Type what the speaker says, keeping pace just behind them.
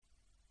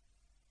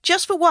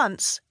Just for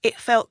once, it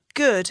felt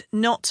good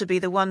not to be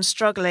the one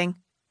struggling.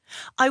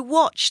 I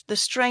watched the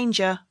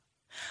stranger.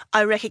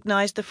 I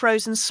recognised the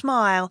frozen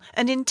smile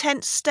and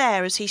intense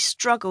stare as he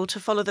struggled to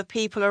follow the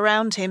people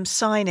around him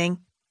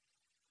signing.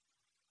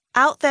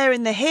 Out there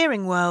in the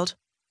hearing world,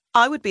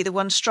 I would be the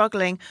one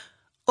struggling,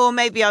 or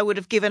maybe I would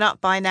have given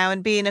up by now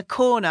and be in a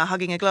corner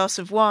hugging a glass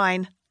of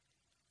wine.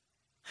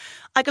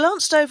 I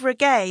glanced over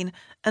again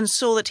and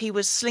saw that he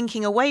was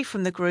slinking away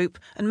from the group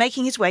and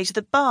making his way to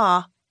the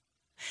bar.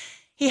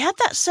 He had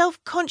that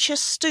self-conscious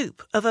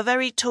stoop of a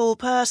very tall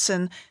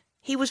person.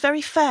 He was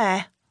very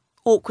fair,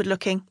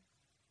 awkward-looking.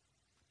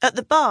 At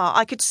the bar,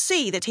 I could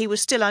see that he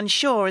was still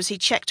unsure as he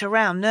checked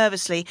around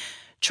nervously,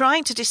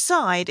 trying to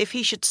decide if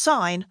he should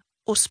sign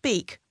or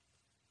speak.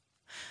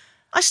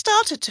 I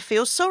started to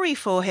feel sorry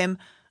for him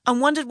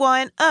and wondered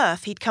why on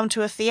earth he'd come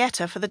to a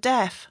theatre for the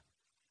deaf.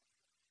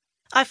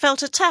 I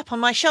felt a tap on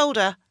my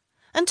shoulder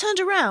and turned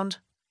around.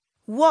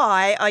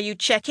 "Why are you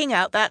checking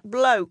out that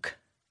bloke?"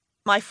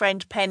 my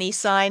friend Penny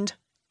signed.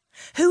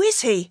 "Who is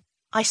he?"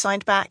 I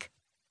signed back.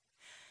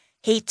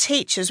 "He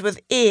teaches with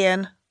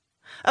Ian.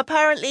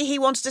 Apparently he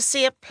wanted to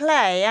see a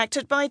play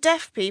acted by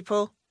deaf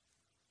people.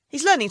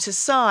 He's learning to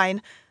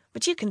sign,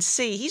 but you can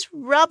see he's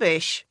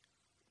rubbish.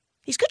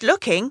 He's good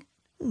looking.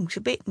 He's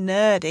a bit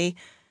nerdy.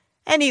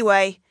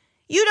 Anyway,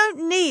 you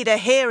don't need a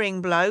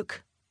hearing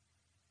bloke."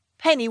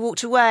 Penny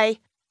walked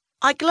away.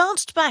 I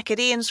glanced back at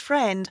Ian's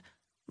friend.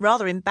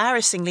 Rather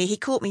embarrassingly, he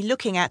caught me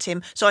looking at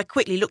him, so I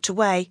quickly looked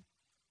away.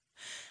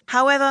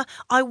 However,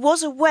 I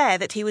was aware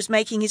that he was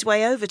making his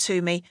way over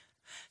to me,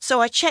 so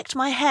I checked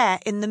my hair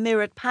in the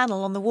mirrored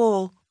panel on the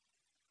wall.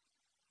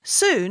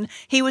 Soon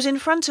he was in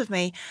front of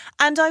me,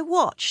 and I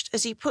watched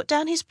as he put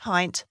down his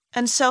pint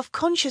and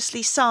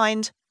self-consciously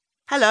signed,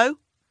 "Hello."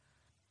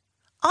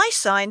 I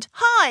signed,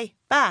 "Hi,"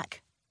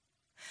 back.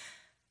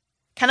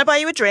 "Can I buy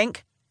you a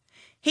drink?"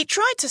 He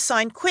tried to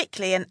sign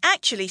quickly and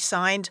actually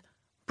signed,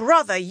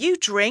 "Brother, you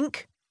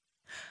drink."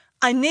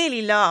 I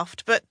nearly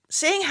laughed, but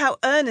seeing how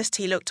earnest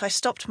he looked, I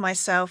stopped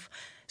myself.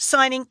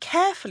 Signing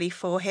carefully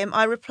for him,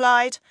 I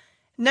replied,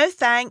 "No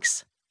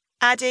thanks,"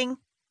 adding,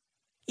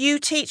 "You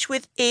teach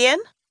with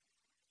Ian?"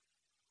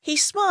 He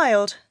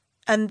smiled,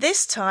 and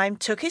this time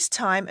took his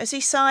time as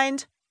he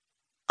signed,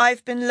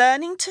 "I've been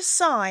learning to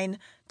sign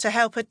to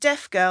help a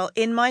deaf girl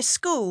in my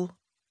school."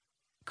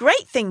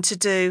 "Great thing to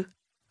do,"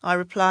 I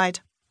replied.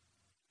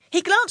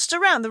 He glanced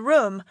around the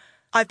room.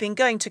 "I've been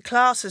going to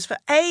classes for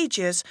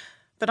ages,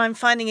 but I'm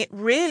finding it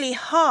really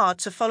hard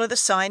to follow the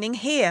signing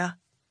here."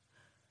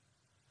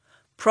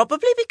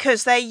 "Probably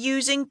because they're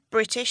using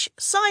British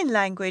Sign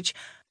Language.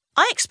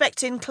 I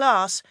expect in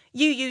class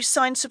you use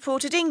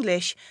sign-supported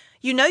English.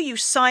 You know you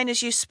sign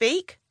as you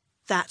speak?"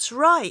 "That's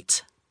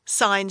right,"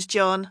 signed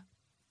John.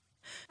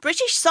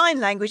 "British Sign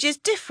Language is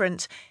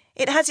different.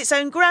 It has its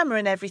own grammar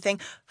and everything.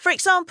 For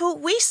example,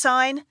 we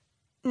sign,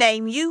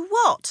 'Name you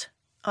what?'"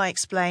 I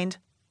explained.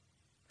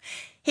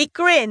 He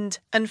grinned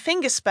and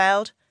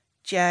finger-spelled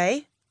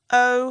John.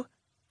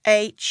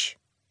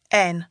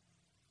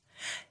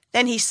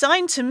 Then he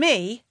signed to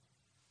me,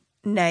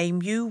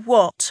 "Name you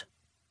what?"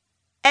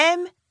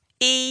 MEGAN,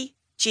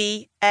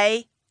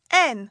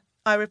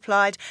 I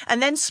replied,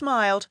 and then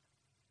smiled.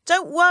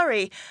 "Don't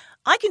worry,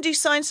 I can do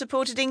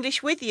sign-supported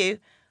English with you.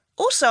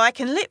 Also, I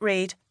can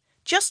lip-read.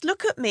 Just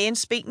look at me and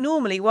speak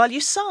normally while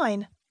you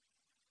sign."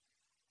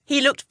 He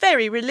looked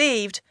very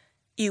relieved.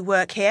 "You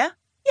work here?"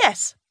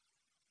 "Yes."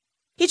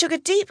 He took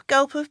a deep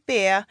gulp of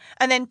beer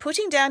and then,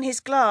 putting down his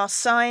glass,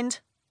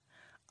 signed,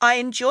 "I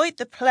enjoyed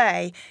the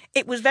play.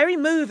 It was very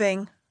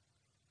moving."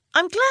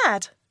 "I'm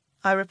glad,"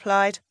 I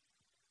replied.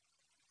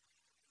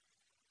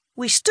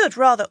 We stood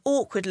rather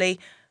awkwardly.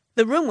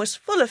 The room was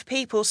full of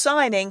people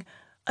signing.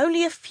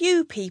 Only a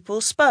few people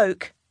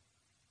spoke.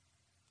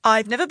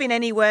 "I've never been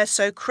anywhere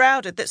so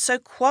crowded that's so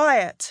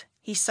quiet,"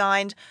 he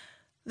signed.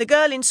 "The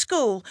girl in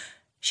school,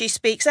 she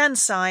speaks and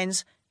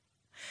signs.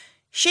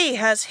 She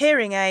has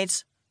hearing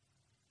aids."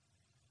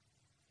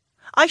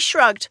 I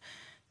shrugged.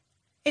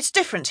 "It's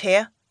different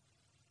here."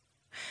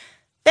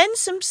 Then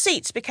some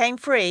seats became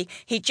free.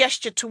 He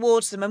gestured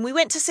towards them and we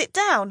went to sit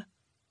down.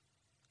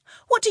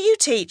 "What do you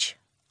teach?"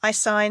 I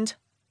signed.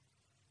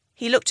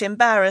 He looked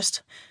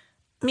embarrassed.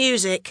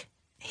 "Music,"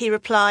 he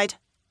replied,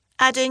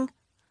 adding,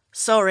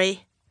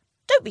 "Sorry."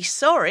 "Don't be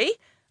sorry.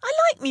 I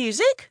like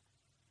music."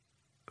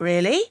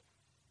 "Really?"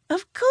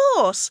 "Of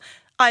course.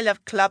 I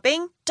love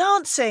clubbing,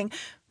 dancing.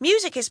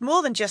 Music is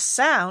more than just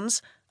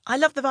sounds. I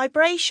love the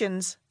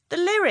vibrations, the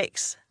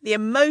lyrics, the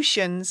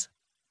emotions."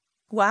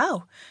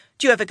 "Wow.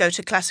 Do you ever go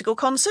to classical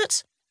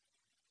concerts?"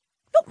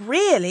 "Not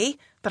really,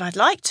 but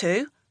I'd like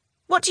to.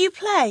 What do you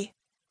play?"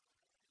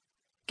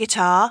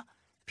 "Guitar,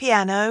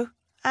 piano,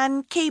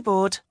 and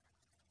keyboard."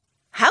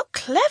 "How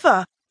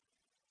clever!"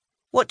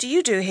 "What do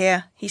you do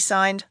here?" he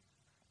signed.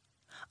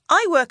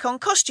 "I work on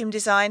costume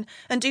design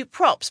and do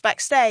props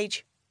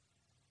backstage."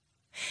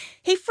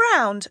 He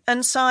frowned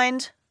and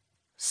signed,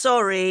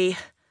 "Sorry.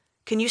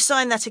 Can you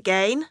sign that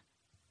again?"